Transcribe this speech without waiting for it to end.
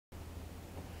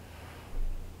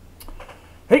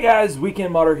Hey guys,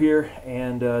 Weekend Modder here,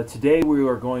 and today we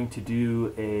are going to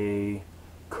do a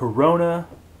Corona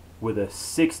with a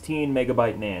 16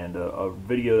 megabyte NAND, a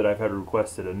video that I've had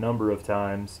requested a number of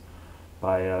times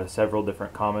by several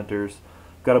different commenters.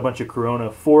 Got a bunch of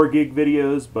Corona 4 gig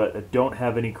videos, but I don't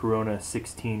have any Corona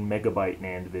 16 megabyte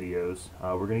NAND videos.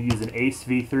 We're going to use an Ace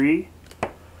V3,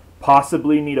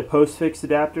 possibly need a postfix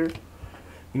adapter. We're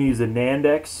going to use a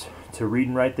NandX to read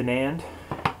and write the NAND.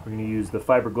 We're going to use the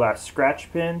fiberglass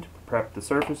scratch pin to prep the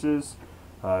surfaces,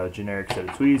 generic set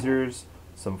of tweezers,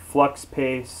 some flux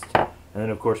paste, and then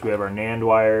of course we have our NAND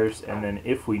wires, and then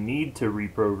if we need to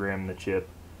reprogram the chip,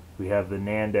 we have the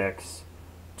NandX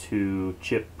to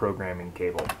chip programming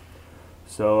cable.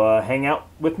 So hang out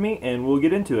with me and we'll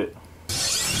get into it.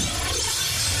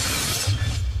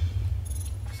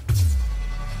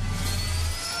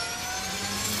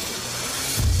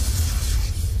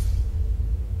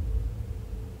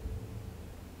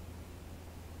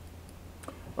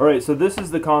 Alright, so this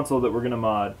is the console that we're going to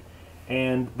mod,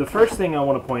 and the first thing I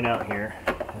want to point out here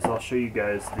is I'll show you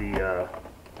guys the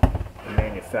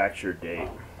manufacture date.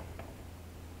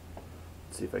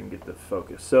 Let's see if I can get the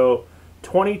focus. So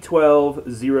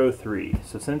 2012-03,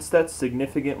 so since that's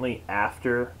significantly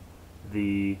after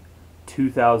the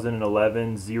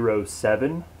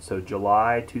 2011-07, so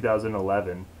July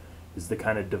 2011 is the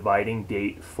kind of dividing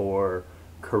date for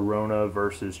Corona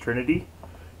versus Trinity.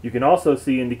 You can also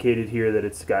see indicated here that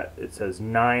it says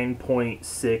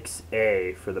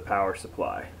 9.6A for the power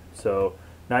supply. So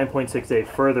 9.6A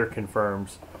further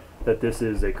confirms that this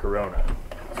is a Corona.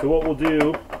 So what we'll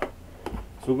do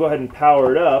is we'll go ahead and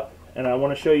power it up, and I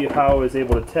want to show you how I was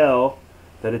able to tell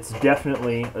that it's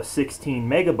definitely a 16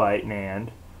 megabyte NAND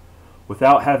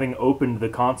without having opened the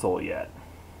console yet.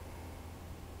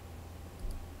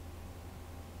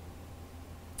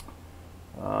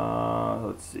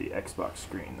 Let's see, Xbox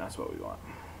screen, that's what we want.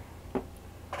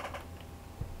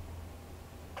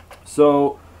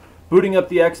 So, booting up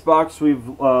the Xbox,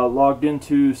 we've logged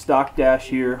into Stock Dash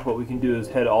here. What we can do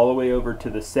is head all the way over to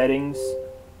the settings,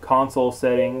 console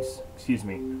settings,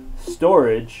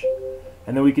 storage,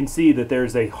 and then we can see that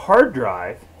there's a hard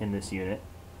drive in this unit,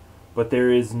 but there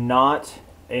is not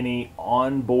any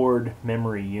onboard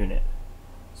memory unit.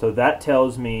 So that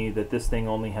tells me that this thing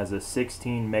only has a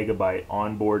 16 megabyte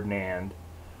onboard NAND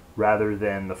rather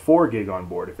than the 4 gig on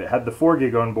board. If it had the 4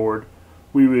 gig on board,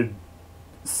 we would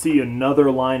see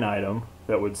another line item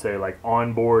that would say like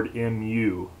onboard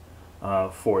MU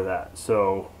for that.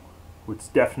 So it's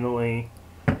definitely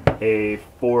a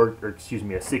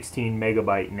 16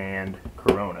 megabyte NAND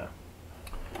Corona.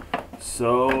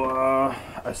 So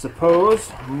I suppose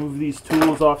move these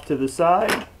tools off to the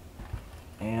side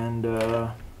and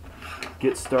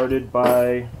get started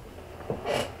by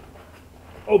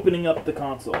opening up the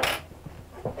console.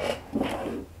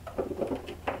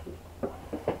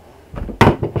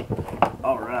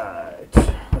 Alright,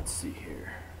 let's see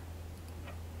here.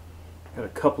 Got a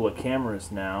couple of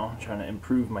cameras now, trying to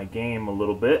improve my game a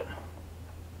little bit.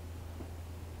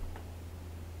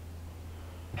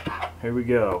 Here we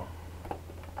go.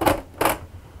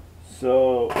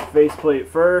 So, faceplate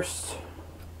first.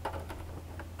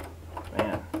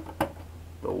 Man,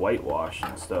 the whitewash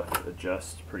and stuff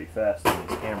adjusts pretty fast on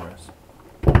these cameras.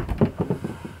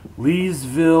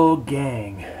 Leesville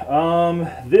Gang.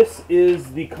 This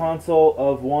is the console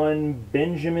of one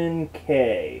Benjamin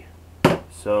K.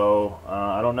 So,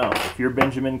 I don't know. If you're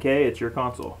Benjamin K, it's your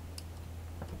console.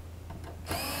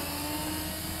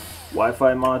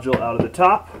 Wi-Fi module out of the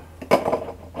top.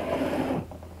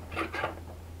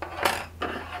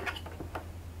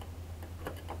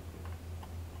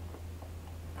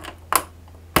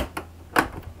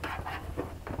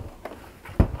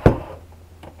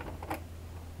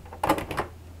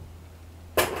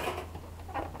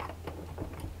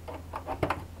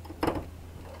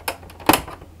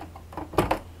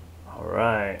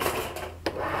 Alright,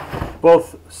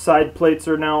 both side plates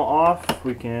are now off.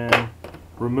 We can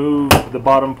remove the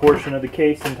bottom portion of the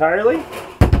case entirely.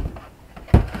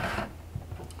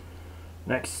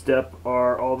 Next step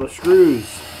are all the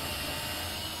screws.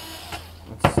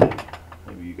 Let's see,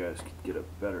 maybe you guys could get a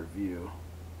better view.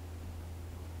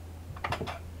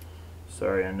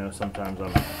 Sorry, I know sometimes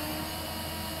I'm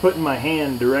putting my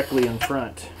hand directly in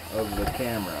front of the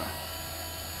camera.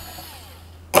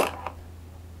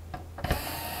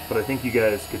 But I think you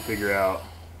guys could figure out.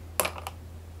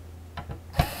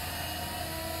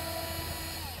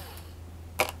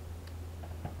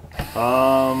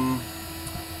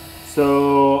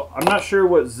 So I'm not sure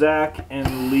what Zach and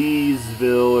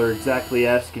Leesville are exactly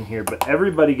asking here, but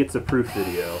everybody gets a proof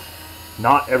video.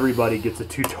 Not everybody gets a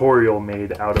tutorial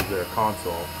made out of their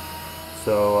console.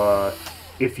 So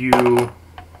if you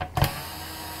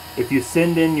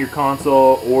send in your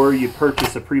console or you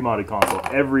purchase a pre-modded console,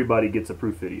 everybody gets a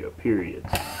proof video, period.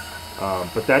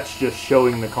 But that's just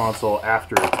showing the console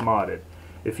after it's modded.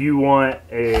 If you want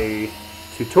a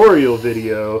tutorial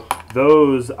video,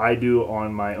 those I do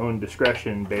on my own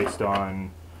discretion based on,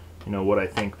 you know, what I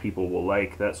think people will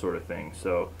like, that sort of thing.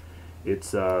 So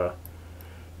it's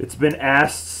been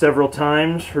asked several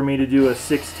times for me to do a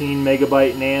 16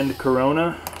 megabyte NAND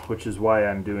Corona, which is why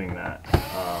I'm doing that.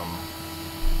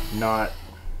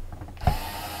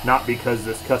 Not because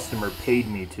this customer paid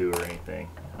me to or anything.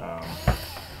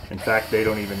 In fact, they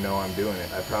don't even know I'm doing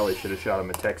it. I probably should have shot them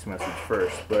a text message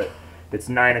first, but it's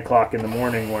 9 o'clock in the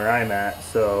morning where I'm at,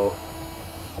 so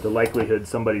the likelihood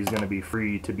somebody's going to be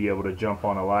free to be able to jump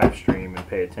on a live stream and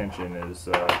pay attention is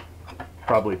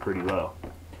probably pretty low.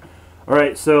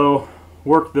 Alright, so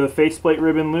work the faceplate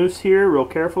ribbon loose here real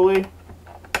carefully.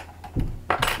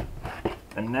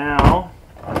 And now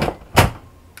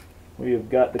we have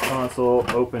got the console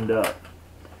opened up.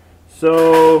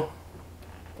 So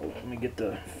let me get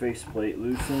the faceplate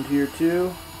loosened here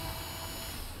too.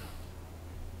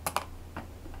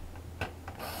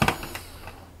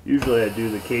 Usually I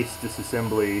do the case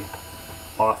disassembly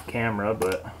off camera,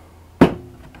 but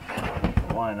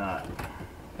why not?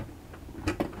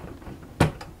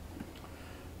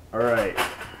 Alright,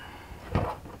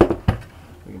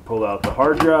 we can pull out the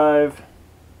hard drive,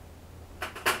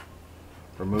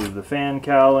 remove the fan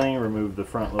cowling, remove the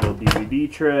front little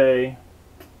DVD tray,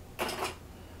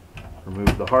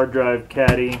 remove the hard drive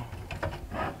caddy.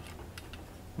 And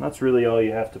that's really all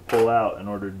you have to pull out in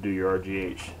order to do your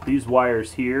RGH. These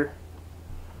wires here,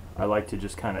 I like to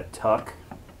just kind of tuck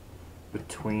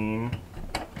between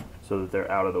so that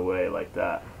they're out of the way like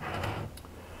that.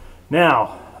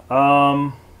 Now,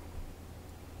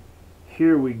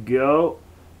 here we go.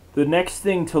 The next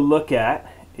thing to look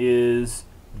at is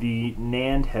the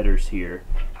Nand headers here,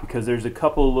 because there's a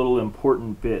couple little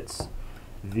important bits.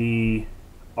 The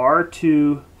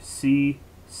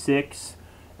R2C6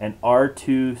 and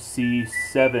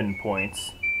R2C7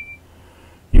 points,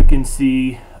 you can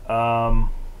see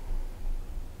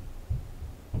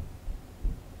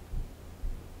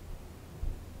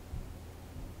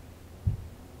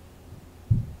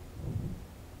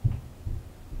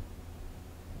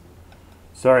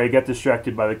sorry, I got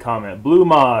distracted by the comment. Blue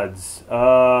mods,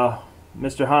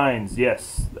 Mr. Hines,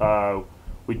 yes,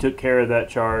 we took care of that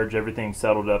charge. Everything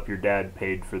settled up. Your dad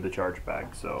paid for the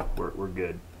chargeback, so we're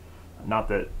good. Not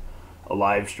that a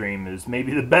live stream is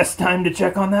maybe the best time to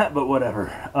check on that, but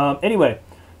whatever. Anyway,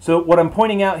 so what I'm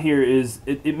pointing out here is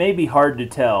it may be hard to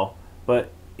tell,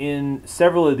 but in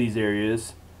several of these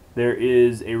areas there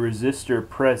is a resistor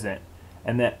present,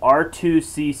 and that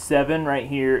R2C7 right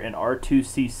here and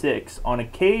R2C6, on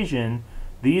occasion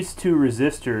these two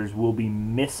resistors will be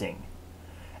missing.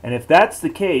 And if that's the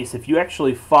case, if you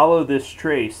actually follow this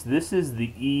trace, this is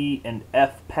the E and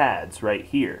F pads right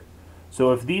here.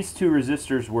 So if these two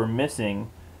resistors were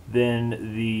missing,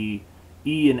 then the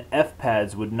E and F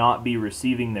pads would not be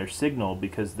receiving their signal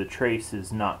because the trace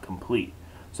is not complete.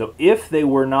 So if they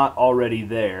were not already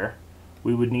there,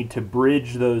 we would need to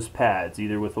bridge those pads,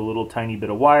 either with a little tiny bit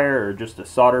of wire or just a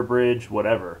solder bridge,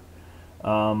 whatever.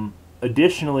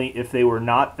 Additionally, if they were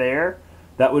not there,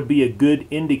 that would be a good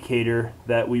indicator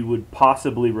that we would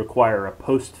possibly require a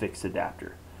postfix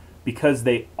adapter. Because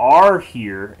they are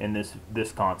here in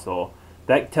this console,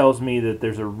 that tells me that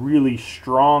there's a really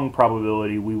strong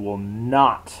probability we will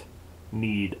not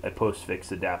need a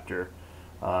postfix adapter.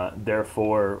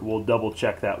 Therefore, we'll double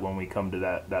check that when we come to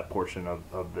that portion of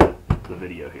the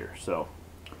video here. So,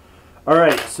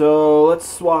 alright, so let's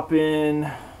swap in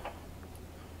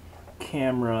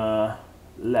camera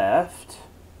left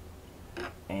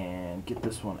and get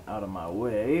this one out of my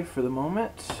way for the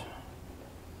moment.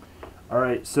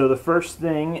 Alright, so the first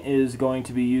thing is going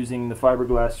to be using the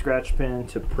fiberglass scratch pen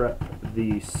to prep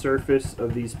the surface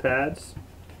of these pads.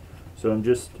 So I'm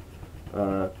just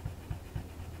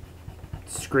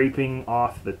scraping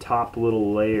off the top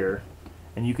little layer,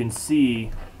 and you can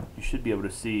see, you should be able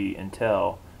to see and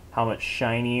tell how much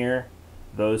shinier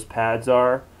those pads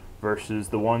are versus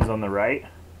the ones on the right.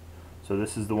 So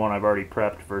this is the one I've already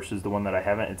prepped versus the one that I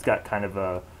haven't. It's got kind of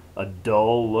a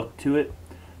dull look to it.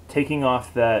 Taking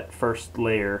off that first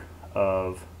layer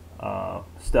of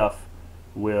stuff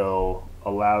will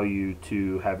allow you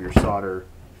to have your solder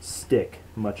stick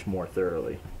much more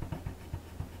thoroughly.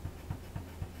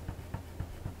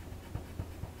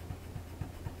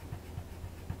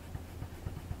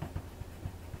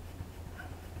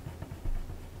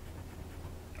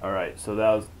 Alright, so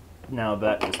now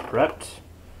that is prepped,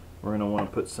 We're going to want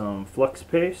to put some flux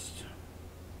paste.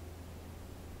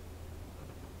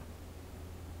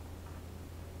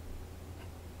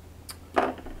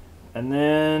 And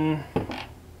then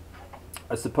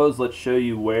I suppose let's show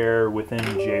you where within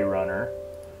JRunner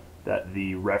that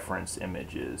the reference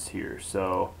image is here.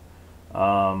 So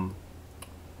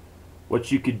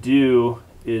what you could do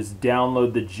is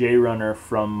download the JRunner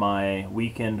from my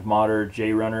Weekend Modder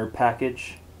JRunner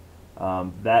package.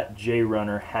 That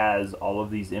JRunner has all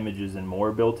of these images and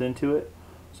more built into it.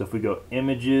 So if we go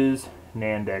Images,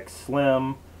 NandX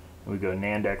Slim, and we go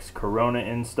NandX Corona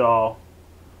install,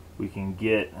 we can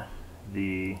get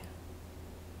the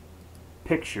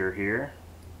picture here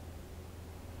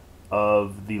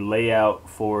of the layout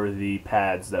for the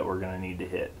pads that we're going to need to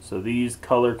hit. So these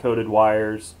color-coded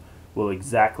wires will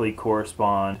exactly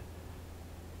correspond.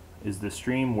 Is the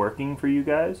stream working for you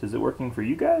guys? Is it working for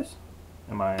you guys?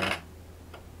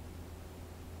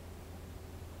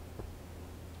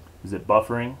 Is it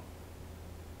buffering?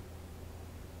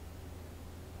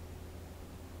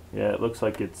 Yeah, it looks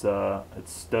like it's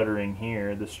stuttering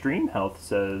here. The stream health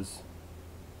says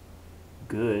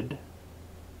good.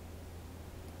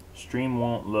 Stream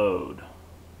won't load.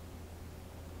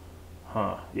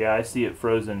 Huh. Yeah, I see it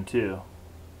frozen too.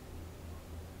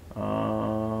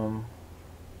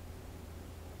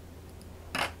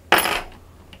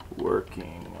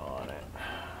 Working on it.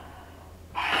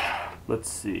 Let's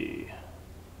see.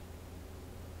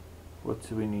 What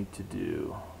do we need to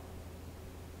do?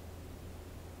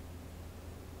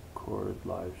 Record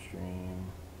live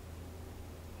stream.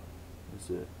 Is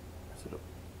it a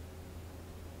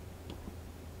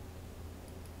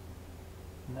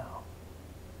no.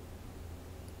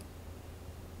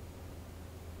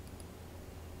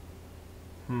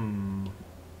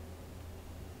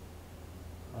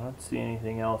 I don't see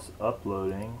anything else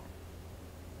uploading.